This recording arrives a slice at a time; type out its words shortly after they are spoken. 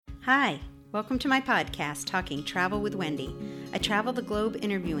Hi, welcome to my podcast, Talking Travel with Wendy. I travel the globe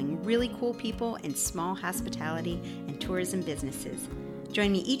interviewing really cool people in small hospitality and tourism businesses.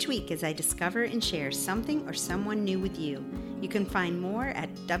 Join me each week as I discover and share something or someone new with you. You can find more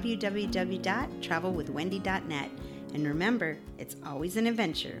at www.travelwithwendy.net. And remember, it's always an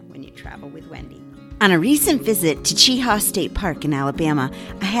adventure when you travel with Wendy. On a recent visit to Cheaha State Park in Alabama,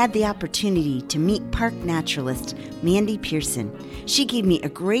 I had the opportunity to meet park naturalist Mandy Pearson. She gave me a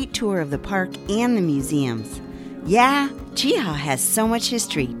great tour of the park and the museums. Yeah, Cheaha has so much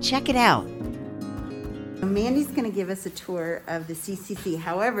history. Check it out. Mandy's going to give us a tour of the CCC.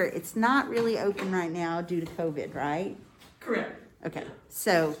 However, it's not really open right now due to COVID, right? Correct. Okay,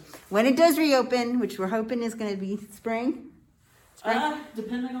 so when it does reopen, which we're hoping is going to be spring?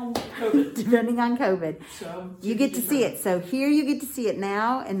 Depending on COVID. Depending on COVID. So you get to see it. So here you get to see it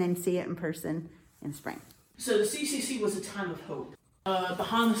now and then see it in person in spring. So the CCC was a time of hope.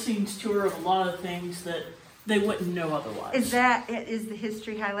 Behind the scenes tour of a lot of things that they wouldn't know otherwise. Is the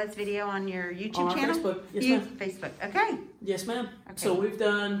history highlights video on your YouTube channel? Facebook. Yes, ma'am. Facebook. Okay. Yes, ma'am. Okay. So we've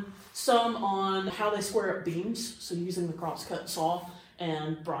done some on how they square up beams, so using the crosscut saw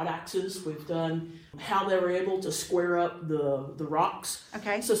and broad axes. We've done how they were able to square up the rocks.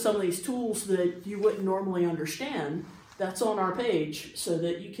 Okay. So some of these tools that you wouldn't normally understand, that's on our page so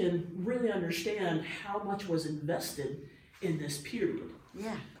that you can really understand how much was invested in this period.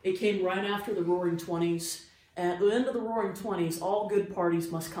 Yeah. It came right after the Roaring 20s. At the end of the Roaring 20s, all good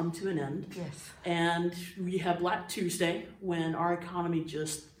parties must come to an end. Yes. And we have Black Tuesday when our economy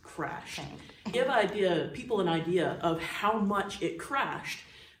just crashed. Okay. Give people an idea of how much it crashed.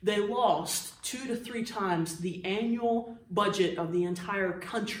 They lost 2 to 3 times the annual budget of the entire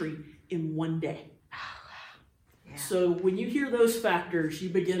country in one day. Oh, wow. Yeah. So when you hear those factors, you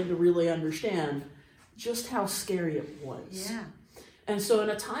begin to really understand just how scary it was. Yeah. And so in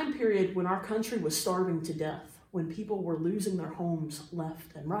a time period when our country was starving to death, when people were losing their homes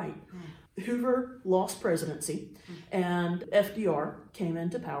left and right, Hoover lost presidency and FDR came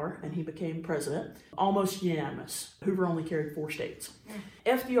into power and he became president, almost unanimous. Hoover only carried 4 states.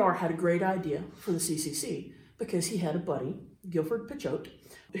 FDR had a great idea for the CCC because he had a buddy, Guilford Pichot,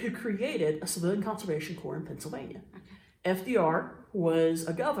 who created a civilian conservation corps in Pennsylvania. FDR was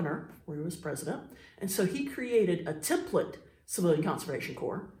a governor where he was president, and so he created a template civilian conservation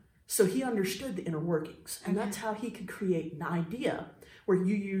corps. So he understood the inner workings, and that's how he could create an idea where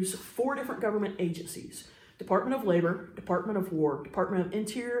you use 4 different government agencies: Department of Labor, Department of War, Department of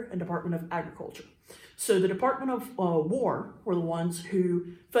Interior, and Department of Agriculture. So the Department of War were the ones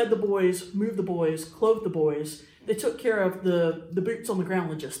who fed the boys, moved the boys, clothed the boys. They took care of the boots on the ground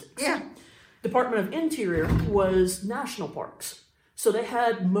logistics. Yeah. Department of Interior was national parks. So they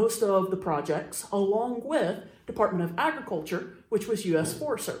had most of the projects along with Department of Agriculture, which was U.S.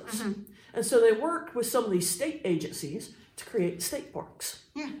 Forest Service. And so they worked with some of these state agencies to create state parks.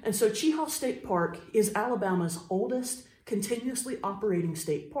 Yeah. And so Cheaha State Park is Alabama's oldest continuously operating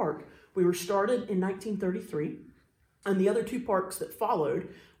state park. We were started in 1933, and the other 2 parks that followed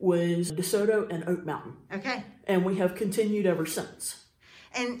was DeSoto and Oak Mountain. Okay. And we have continued ever since.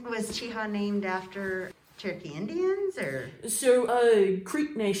 And was Cheaha named after Cherokee Indians or? So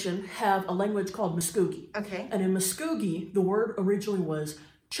Creek Nation have a language called Muskogee. Okay. And in Muskogee, the word originally was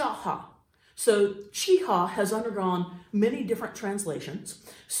Cheaha. So Cheaha has undergone many different translations.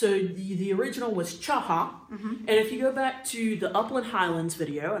 So the original was Cheaha. And if you go back to the Upland Highlands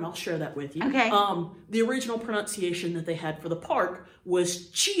video, and I'll share that with you. Okay. The original pronunciation that they had for the park was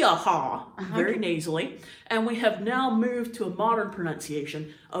Cheaha, very nasally. And we have now moved to a modern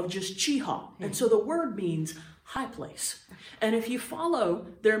pronunciation of just Cheaha. And so the word means high place. And if you follow,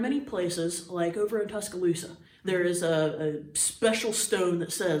 there are many places, like over in Tuscaloosa, there is a special stone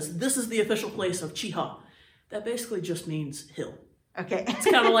that says, this is the official place of Cheaha. That basically just means hill. Okay. It's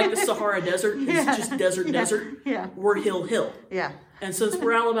kind of like the Sahara Desert. It's just desert. Yeah. We're hill. Yeah. And since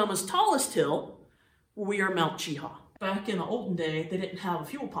we're Alabama's tallest hill, we are Mount Cheaha. Back in the olden day, they didn't have a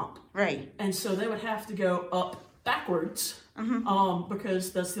fuel pump. Right. And so they would have to go up backwards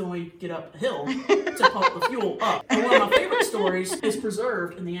because that's the only way you get up a hill to pump the fuel up. And one of my favorite stories is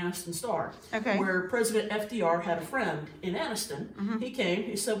preserved in the Anniston Star, where President FDR had a friend in Anniston. He came,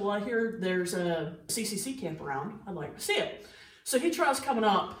 he said, well, I hear there's a CCC camp around. I'd like to see it. So he tries coming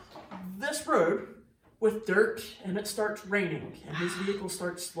up this road with dirt, and it starts raining, and his vehicle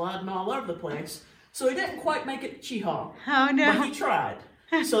starts sliding all over the place. So he didn't quite make it to Cheaha. Oh, no. But he tried.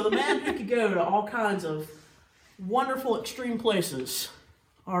 So the man who could go to all kinds of wonderful extreme places,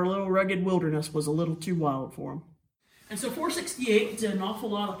 our little rugged wilderness was a little too wild for him. And so 468 did an awful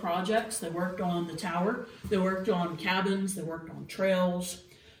lot of projects. They worked on the tower, they worked on cabins, they worked on trails.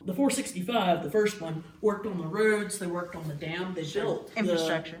 The 465, the first one, worked on the roads, they worked on the dam, they built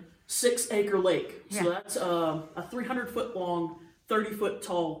infrastructure. The 6-acre lake. Yeah. So that's a 300-foot long, 30-foot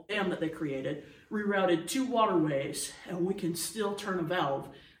tall dam that they created, rerouted 2 waterways, and we can still turn a valve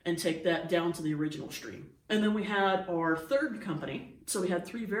and take that down to the original stream. And then we had our third company. So we had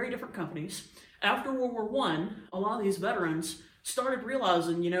 3 very different companies. After World War I, a lot of these veterans started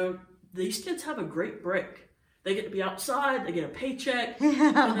realizing, these kids have a great break. They get to be outside, they get a paycheck,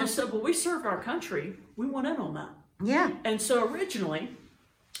 and they said, well, we served our country, we want in on that. Yeah. And so originally,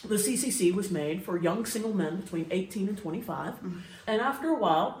 the CCC was made for young single men between 18 and 25, and after a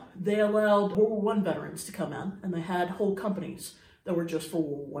while, they allowed World War I veterans to come in, and they had whole companies that were just for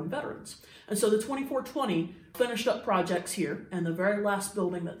World War I veterans. And so the 2420 finished up projects here, and the very last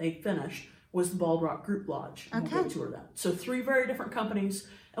building that they finished was the Bald Rock Group Lodge. And we'll go tour that. So 3 very different companies,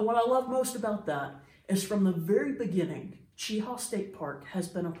 and what I love most about that is from the very beginning, Cheaha State Park has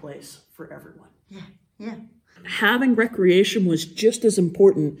been a place for everyone. Yeah. Having recreation was just as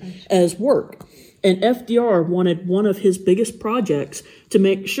important as work. And FDR wanted one of his biggest projects to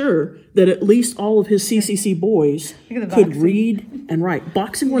make sure that at least all of his CCC boys could read and write.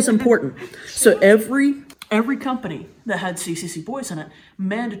 Boxing was important. So every company that had CCC boys in it,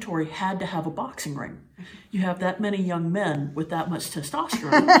 mandatory had to have a boxing ring. You have that many young men with that much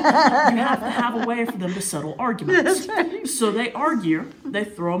testosterone, you have to have a way for them to settle arguments. So they argue, they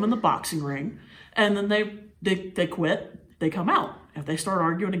throw them in the boxing ring, and then they quit, they come out. If they start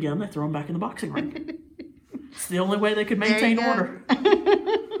arguing again, they throw them back in the boxing ring. It's the only way they could maintain order.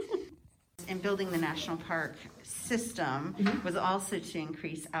 In building the national park system was also to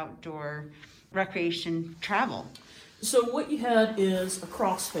increase outdoor recreation travel. So what you had is a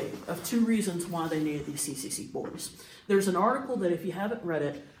crossfade of 2 reasons why they needed these CCC boys. There's an article that if you haven't read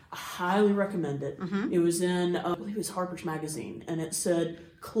it, I highly recommend it. It was in, I believe it was Harper's Magazine, and it said,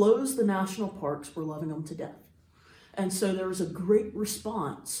 "Close the national parks, we're loving them to death." And so there was a great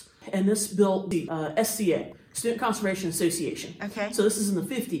response, and this built the SCA, Student Conservation Association. Okay. So this is in the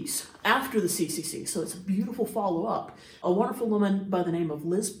 50s, after the CCC, so it's a beautiful follow-up. A wonderful woman by the name of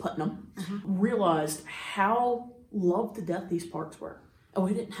Liz Putnam realized how loved to death these parks were. And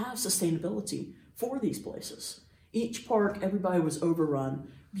we didn't have sustainability for these places. Each park, everybody was overrun.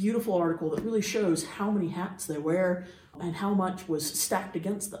 Beautiful article that really shows how many hats they wear and how much was stacked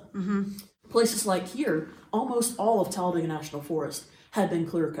against them. Places like here, almost all of Talladega National Forest had been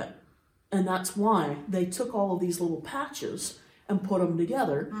clear cut. And that's why they took all of these little patches and put them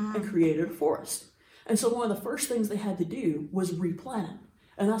together and created a forest. And so one of the first things they had to do was replant it.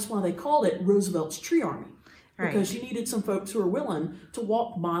 And that's why they called it Roosevelt's Tree Army. Because you needed some folks who were willing to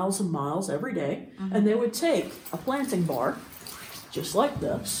walk miles and miles every day. And they would take a planting bar, just like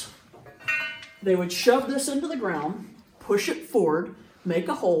this. They would shove this into the ground, push it forward, make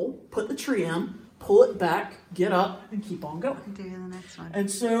a hole, put the tree in, pull it back, get up, and keep on going. Do the next one. And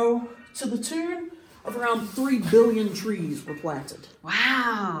so, to the tune of around 3 billion trees were planted.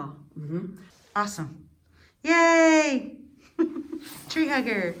 Wow. Awesome. Yay! Tree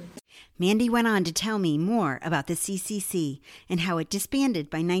hugger. Mandy went on to tell me more about the CCC and how it disbanded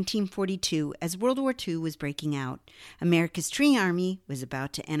by 1942 as World War II was breaking out. America's Tree Army was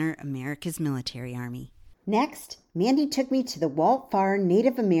about to enter America's military army. Next, Mandy took me to the Walt Farr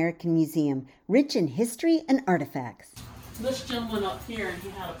Native American Museum, rich in history and artifacts. This gentleman up here, and he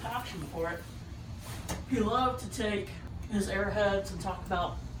had a passion for it. He loved to take his airheads and talk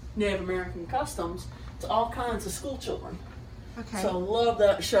about Native American customs to all kinds of school children. Okay. So I love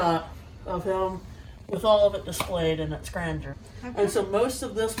that shot of him with all of it displayed in its grandeur. Okay. And so most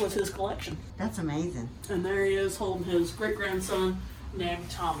of this was his collection. That's amazing. And there he is holding his great-grandson named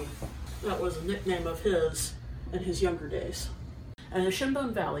Tommy. That was a nickname of his in his younger days. And in the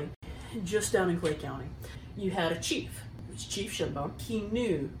Shinbone Valley, just down in Clay County, you had a chief. It was Chief Shinbone. He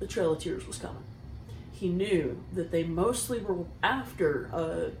knew the Trail of Tears was coming. He knew that they mostly were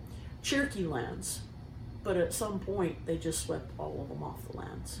after Cherokee lands, but at some point they just swept all of them off the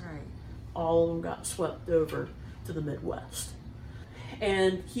lands. Right. All of them got swept over to the Midwest.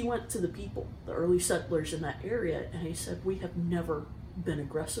 And he went to the people, the early settlers in that area, and he said, "We have never been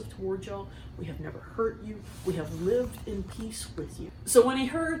aggressive towards y'all. We have never hurt you. We have lived in peace with you." So when he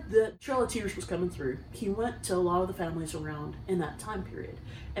heard that Trail of Tears was coming through, he went to a lot of the families around in that time period.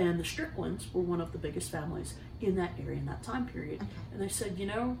 And the Stricklands were one of the biggest families in that area in that time period. Okay. And they said, "You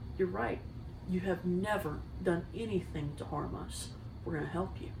know, you're right. You have never done anything to harm us. We're going to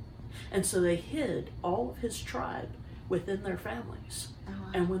help you." And so they hid all of his tribe within their families. Oh,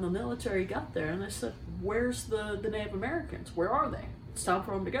 wow. And when the military got there, and they said, "Where's the Native Americans? Where are they? It's time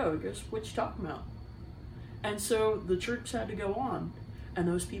for them to go." He goes, "What you talking about?" And so the troops had to go on. and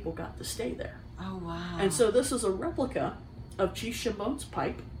those people got to stay there. Oh, wow. And so this is a replica of Chief Shimbone's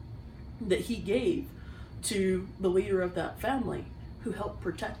pipe that he gave to the leader of that family, who helped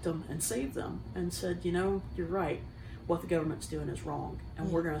protect them and save them, and said, you know, you're right. What the government's doing is wrong,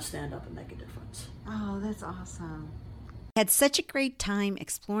 and we're going to stand up and make a difference. Oh, that's awesome. I had such a great time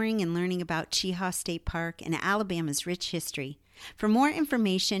exploring and learning about Cheaha State Park and Alabama's rich history. For more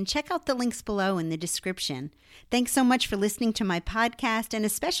information, check out the links below in the description. Thanks so much for listening to my podcast, and a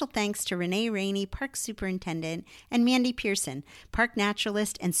special thanks to Renee Rainey, Park Superintendent, and Mandy Pearson, Park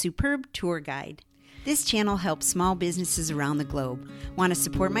Naturalist and Superb Tour Guide. This channel helps small businesses around the globe. Want to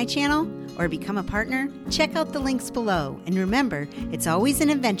support my channel or become a partner? Check out the links below. And remember, it's always an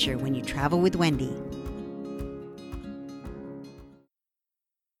adventure when you travel with Wendy.